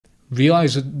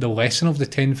realise that the lesson of the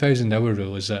 10,000 hour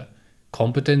rule is that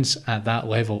competence at that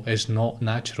level is not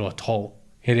natural at all.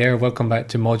 Hey there, welcome back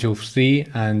to Module 3,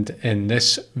 and in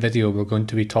this video we're going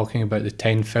to be talking about the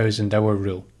 10,000 hour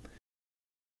rule.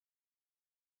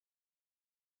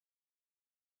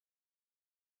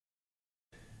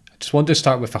 I just want to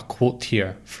start with a quote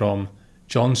here from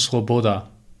John Sloboda,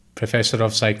 Professor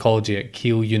of Psychology at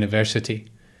Keele University.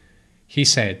 He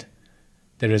said,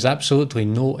 "There is absolutely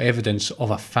no evidence of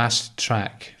a fast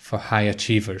track for high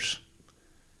achievers."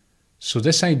 So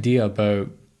this idea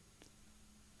about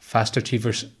high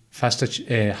achievers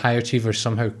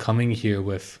somehow coming here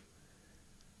with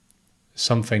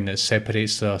something that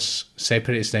separates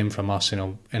them from us in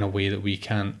a way that we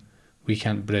can't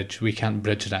bridge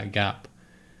that gap.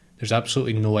 There's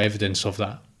absolutely no evidence of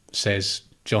that, says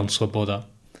John Sloboda.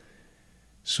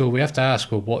 So we have to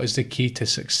ask, well, what is the key to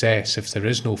success if there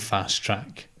is no fast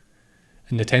track?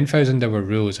 And the 10,000 hour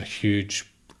rule is a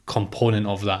huge component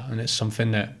of that, and it's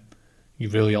something that you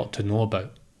really ought to know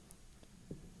about.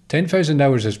 10,000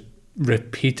 hours has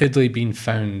repeatedly been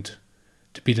found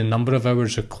to be the number of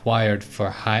hours required for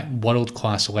high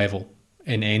world-class level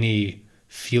in any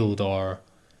field or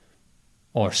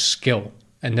skill.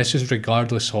 And this is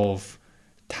regardless of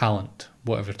talent,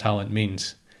 whatever talent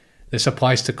means. This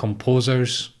applies to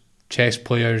composers, chess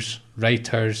players,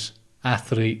 writers,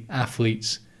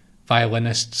 athletes,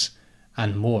 violinists,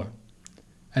 and more.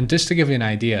 And just to give you an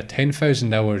idea,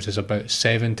 10,000 hours is about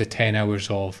 7 to 10 hours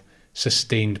of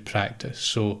sustained practice.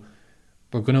 So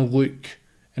we're going to look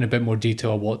in a bit more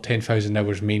detail at what 10,000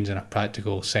 hours means in a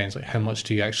practical sense, like how much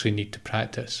do you actually need to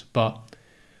practice. But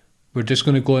we're just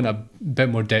going to go in a bit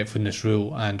more depth in this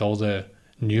rule and all the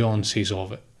nuances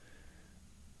of it.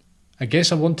 I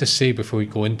guess I want to say before we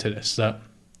go into this that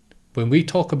when we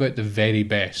talk about the very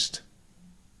best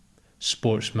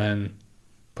sportsmen,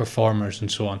 performers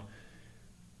and so on,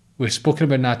 we've spoken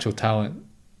about natural talent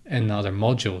in other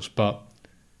modules, but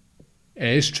it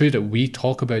is true that we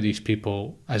talk about these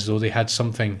people as though they had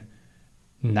something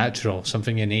natural,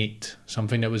 something innate,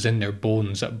 something that was in their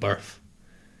bones at birth.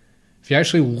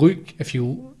 If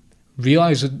you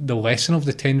realise that the lesson of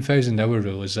the 10,000 hour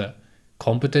rule is that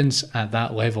competence at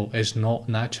that level is not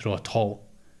natural at all.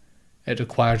 It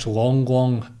requires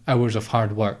long hours of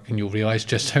hard work, and you'll realise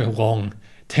just how long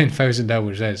 10,000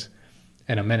 hours is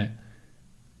in a minute.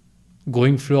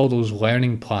 Going through all those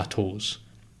learning plateaus,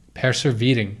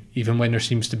 persevering even when there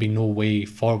seems to be no way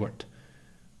forward.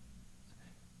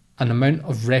 An amount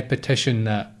of repetition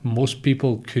that most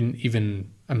people couldn't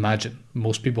even imagine.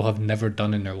 Most people have never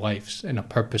done in their lives in a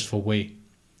purposeful way.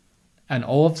 And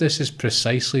all of this is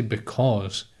precisely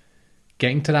because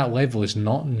getting to that level is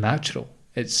not natural.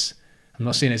 I'm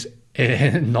not saying it's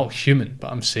not human,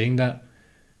 but I'm saying that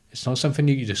it's not something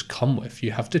you just come with.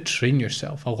 You have to train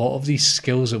yourself. A lot of these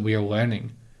skills that we are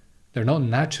learning, they're not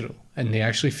natural, and they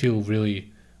actually feel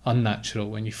really unnatural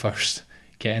when you first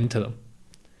get into them.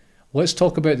 Let's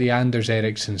talk about the Anders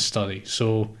Ericsson study.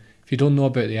 So if you don't know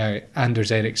about the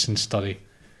Anders Ericsson study,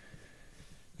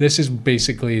 this is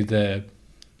basically the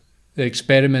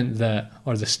experiment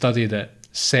or the study that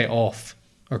set off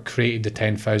or created the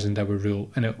 10,000 hour rule,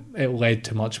 and it led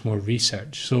to much more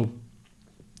research. So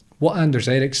what Anders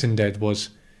Ericsson did was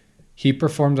he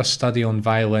performed a study on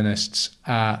violinists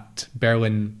at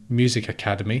Berlin Music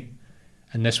Academy,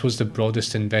 and this was the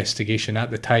broadest investigation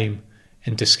at the time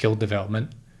into skill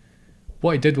development.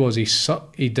 What he did was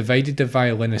he divided the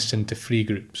violinists into 3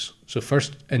 groups. So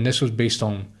first, and this was based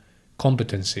on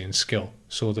competency and skill.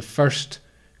 So the first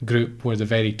group were the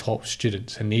very top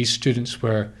students, and these students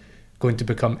were going to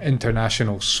become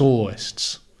international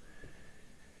soloists.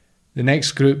 The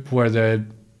next group were the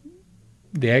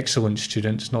excellent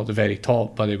students, not the very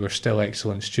top, but they were still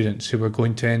excellent students who were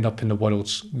going to end up in the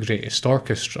world's greatest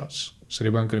orchestras. So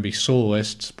they weren't going to be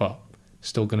soloists, but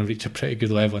still going to reach a pretty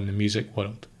good level in the music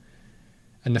world.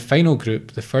 And the final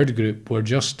group, the third group, were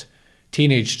just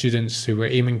teenage students who were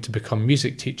aiming to become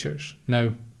music teachers.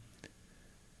 Now,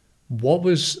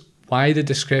 why the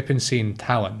discrepancy in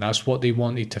talent? That's what they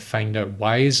wanted to find out.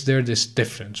 Why is there this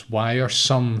difference? Why are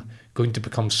some going to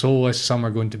become soloists, some are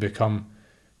going to become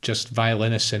just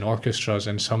violinists in orchestras,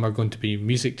 and some are going to be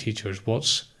music teachers?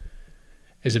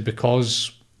 Is it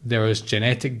because there is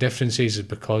genetic differences? Is it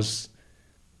because,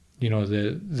 you know,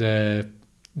 the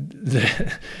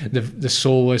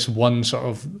soloist won sort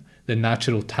of the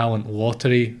natural talent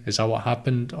lottery? Is that what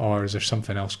happened, or is there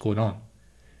something else going on?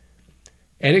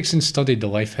 Ericsson studied the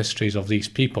life histories of these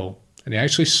people, and he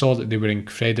actually saw that they were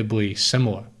incredibly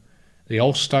similar. They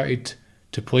all started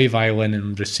to play violin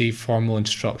and receive formal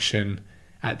instruction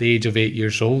at the age of 8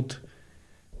 years old.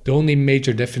 The only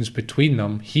major difference between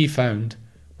them, he found,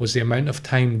 was the amount of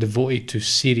time devoted to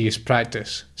serious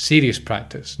practice. Serious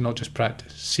practice, not just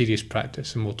practice, serious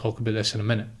practice, and we'll talk about this in a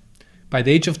minute. By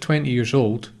the age of 20 years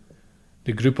old,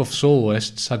 the group of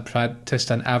soloists had practiced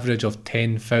an average of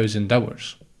 10,000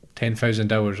 hours.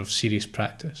 10,000 hours of serious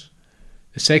practice.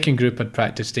 The second group had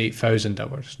practiced 8,000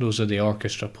 hours. Those are the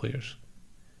orchestra players.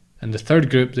 And the third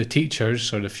group, the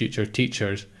teachers, or the future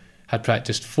teachers, had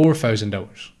practiced 4,000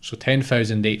 hours. So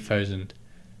 10,000, 8,000,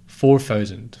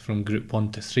 4,000 from group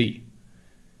 1 to 3.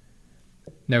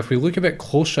 Now, if we look a bit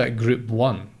closer at group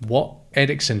 1, what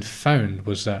Ericsson found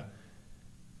was that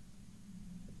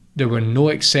there were no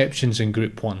exceptions in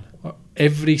group 1.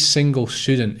 Every single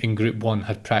student in group 1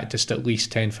 had practiced at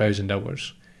least 10,000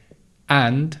 hours.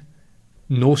 And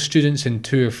no students in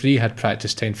 2 or 3 had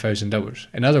practiced 10,000 hours.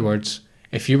 In other words,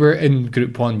 if you were in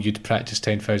group 1, you'd practice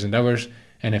 10,000 hours.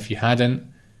 And if you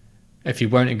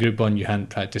weren't in group 1, you hadn't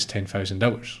practiced 10,000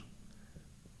 hours.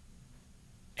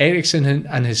 Ericsson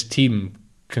and his team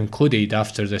concluded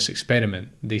after this experiment,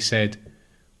 they said,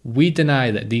 "We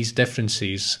deny that these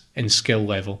differences in skill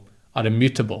level are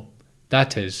immutable,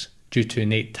 that is, due to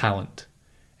innate talent.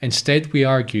 Instead, we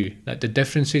argue that the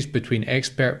differences between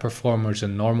expert performers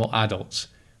and normal adults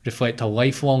reflect a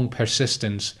lifelong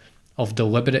persistence of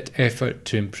deliberate effort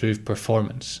to improve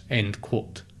performance." End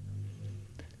quote.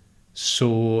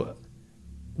 So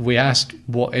we asked,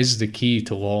 what is the key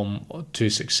to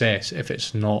success if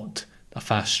it's not a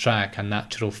fast track, a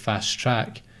natural fast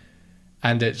track,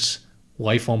 and it's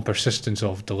lifelong persistence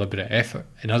of deliberate effort?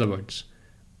 In other words,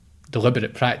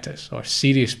 deliberate practice or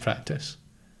serious practice.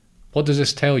 What does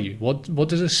this tell you? What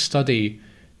does this study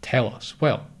tell us?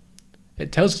 Well,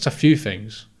 it tells us a few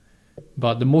things,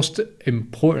 but the most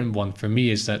important one for me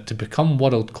is that to become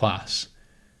world class,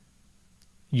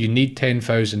 you need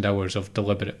 10,000 hours of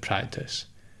deliberate practice.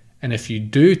 And if you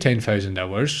do 10,000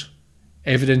 hours,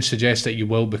 evidence suggests that you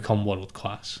will become world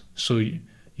class. So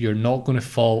you're not going to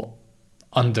fall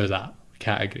under that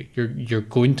category. You're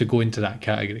going to go into that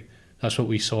category. That's what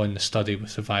we saw in the study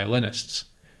with the violinists.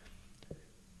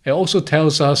 It also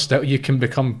tells us that you can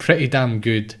become pretty damn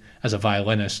good as a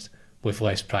violinist with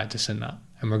less practice in that.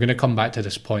 And we're going to come back to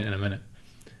this point in a minute.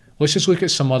 Let's just look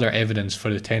at some other evidence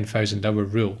for the 10,000 hour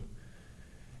rule.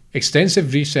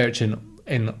 Extensive research in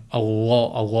a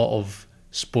lot of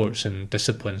sports and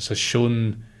disciplines has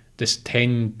shown this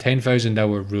 10,000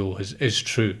 hour rule is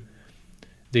true.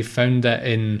 They found that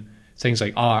in things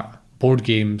like art, board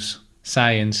games,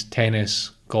 science,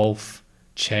 tennis, golf,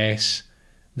 chess,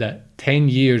 that 10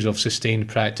 years of sustained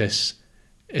practice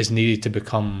is needed to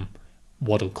become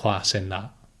world class in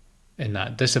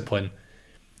that discipline.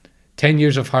 10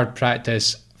 years of hard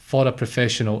practice for a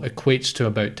professional equates to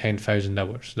about 10,000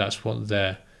 hours. That's what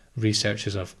the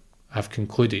researchers have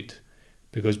concluded.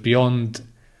 Because beyond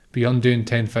doing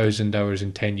 10,000 hours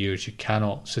in 10 years, you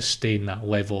cannot sustain that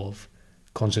level of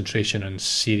concentration and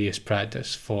serious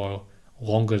practice for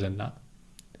longer than that.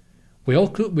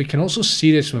 We can also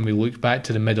see this when we look back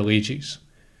to the Middle Ages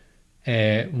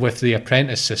with the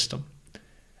apprentice system.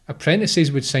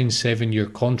 Apprentices would sign 7-year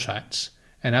contracts,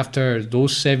 and after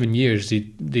those 7 years,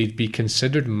 they'd be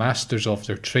considered masters of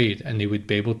their trade, and they would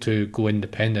be able to go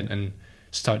independent and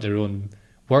start their own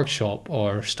workshop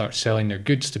or start selling their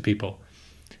goods to people.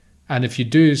 And if you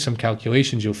do some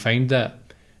calculations, you'll find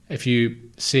that if you,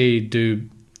 say, do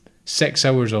 6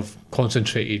 hours of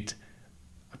concentrated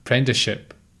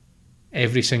apprenticeship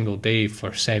every single day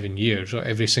for 7 years, or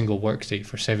every single work day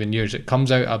for 7 years, it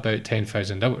comes out about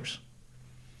 10,000 hours.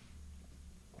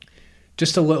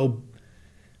 Just a little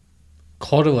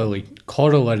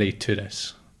corollary to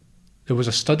this. There was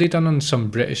a study done on some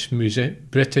British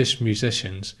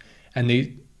musicians,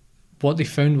 and what they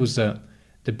found was that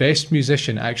the best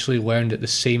musician actually learned at the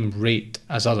same rate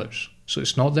as others. So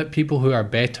it's not that people who are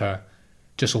better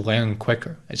just learn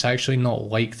quicker. It's actually not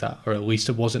like that, or at least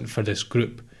it wasn't for this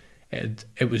group.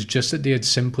 It was just that they had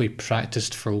simply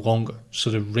practiced for longer.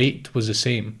 So the rate was the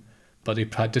same, but they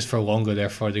practiced for longer,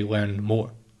 therefore they learned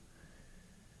more.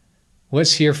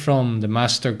 Let's hear from the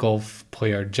master golf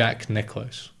player Jack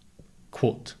Nicklaus.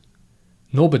 Quote,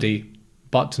 "Nobody,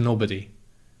 but nobody,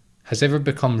 has ever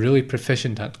become really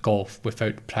proficient at golf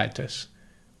without practice,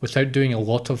 without doing a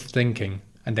lot of thinking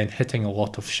and then hitting a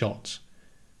lot of shots.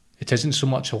 It isn't so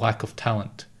much a lack of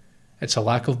talent. It's a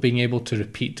lack of being able to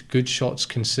repeat good shots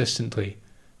consistently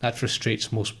that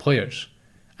frustrates most players.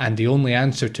 And the only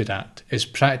answer to that is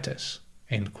practice."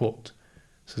 End quote.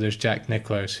 So there's Jack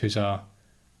Nicklaus, who's a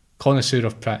connoisseur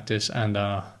of practice and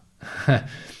a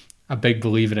big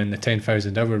believer in the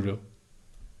 10,000 hour rule.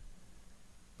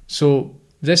 So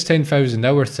this 10,000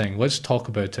 hour thing, let's talk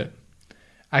about it.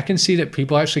 I can see that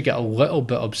people actually get a little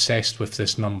bit obsessed with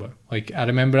this number. Like, I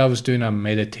remember I was doing a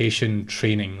meditation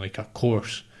training, like a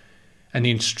course, and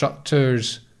the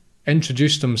instructors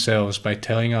introduced themselves by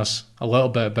telling us a little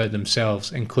bit about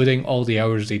themselves, including all the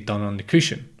hours they'd done on the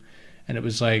cushion. And it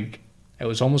was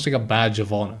almost like a badge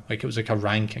of honor, like it was like a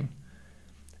ranking.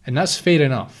 And that's fair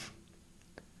enough.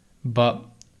 But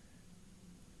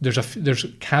there's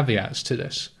caveats to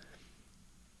this.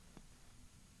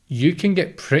 You can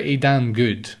get pretty damn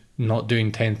good not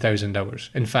doing 10,000 hours.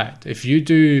 In fact, if you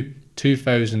do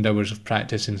 2,000 hours of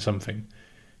practice in something,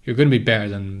 you're going to be better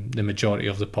than the majority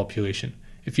of the population.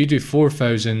 If you do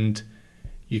 4,000,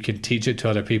 you can teach it to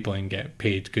other people and get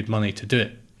paid good money to do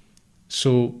it.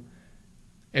 So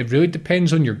it really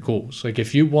depends on your goals. Like,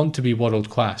 if you want to be world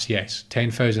class, yes,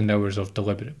 10,000 hours of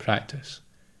deliberate practice.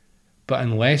 But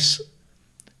unless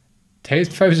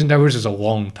 10,000 hours is a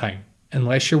long time,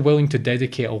 unless you're willing to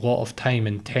dedicate a lot of time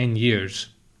in 10 years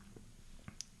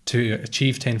to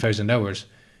achieve 10,000 hours,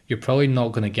 you're probably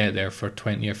not going to get there for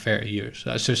 20 or 30 years.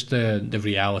 That's just the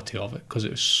reality of it,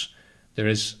 because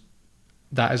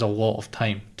that is a lot of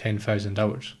time, 10,000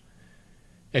 hours.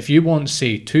 If you want,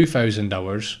 say, 2,000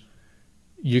 hours,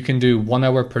 you can do 1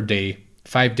 hour per day,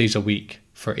 5 days a week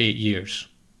for 8 years.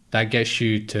 That gets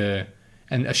you to,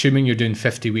 and assuming you're doing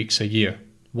 50 weeks a year,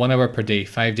 1 hour per day,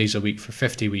 5 days a week for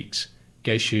 50 weeks,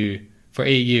 gets you, for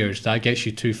 8 years, that gets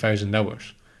you 2,000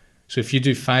 hours. So if you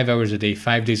do 5 hours a day,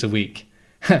 5 days a week,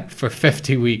 for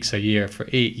 50 weeks a year, for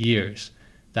 8 years,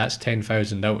 that's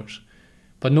 10,000 hours.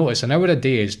 But notice, an hour a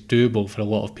day is doable for a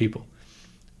lot of people.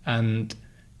 And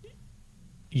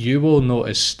you will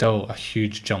notice still a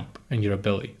huge jump in your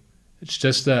ability. It's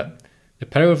just that the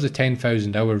power of the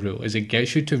 10,000 hour rule is it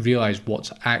gets you to realize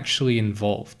what's actually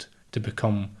involved to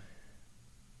become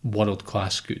world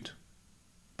class good.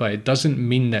 But it doesn't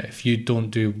mean that if you don't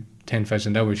do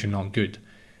 10,000 hours, you're not good.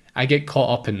 I get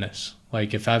caught up in this.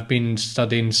 Like, if I've been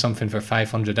studying something for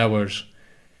 500 hours,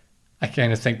 I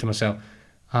kind of think to myself,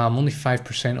 I'm only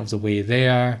 5% of the way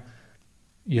there.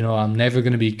 You know, I'm never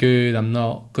going to be good. I'm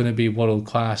not going to be world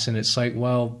class. And it's like,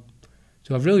 well,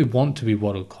 do I really want to be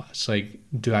world class? Like,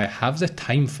 do I have the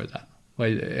time for that?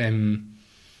 Like,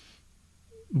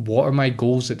 what are my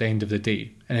goals at the end of the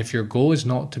day? And if your goal is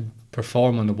not to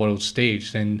perform on the world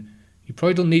stage, then you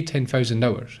probably don't need 10,000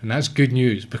 hours. And that's good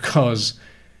news, because,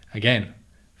 again,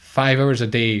 5 hours a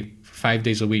day, 5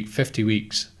 days a week, 50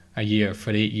 weeks a year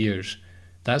for 8 years,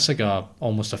 that's like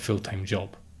almost a full-time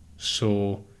job.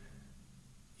 So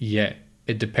yeah,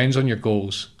 it depends on your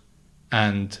goals,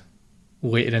 and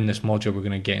later in this module we're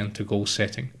going to get into goal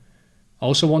setting. I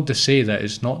also want to say that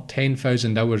it's not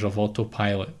 10,000 hours of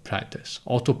autopilot practice.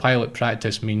 Autopilot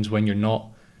practice means when you're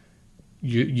not,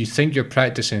 you think you're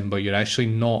practicing, but you're actually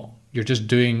not. You're just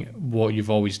doing what you've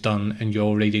always done and you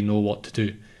already know what to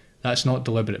do. That's not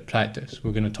deliberate practice.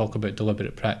 We're going to talk about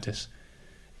deliberate practice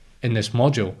in this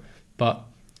module. But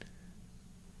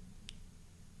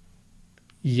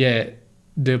yeah,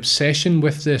 the obsession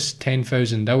with this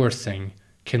 10,000 hour thing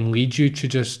can lead you to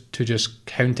just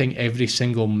counting every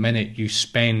single minute you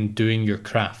spend doing your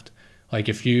craft. Like,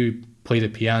 if you play the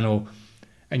piano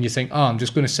and you think, oh, I'm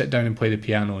just going to sit down and play the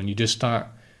piano, and you just start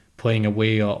playing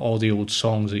away all the old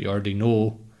songs that you already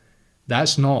know,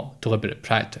 that's not deliberate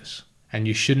practice, and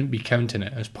you shouldn't be counting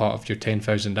it as part of your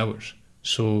 10,000 hours.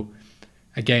 So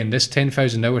again, this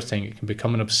 10,000 hour thing, it can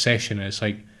become an obsession. It's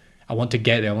like, I want to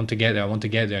get there, I want to get there, I want to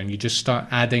get there, and you just start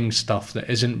adding stuff that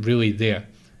isn't really there.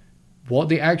 What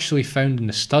they actually found in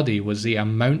the study was the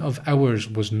amount of hours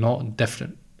was not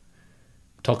different.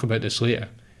 We'll talk about this later.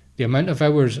 The amount of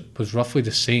hours was roughly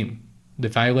the same. The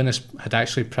violinist had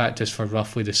actually practiced for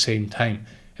roughly the same time.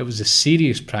 It was the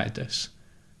serious practice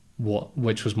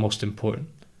which was most important.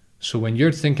 So when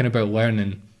you're thinking about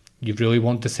learning, you really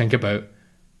want to think about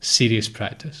serious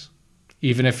practice,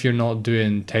 even if you're not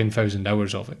doing 10,000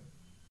 hours of it.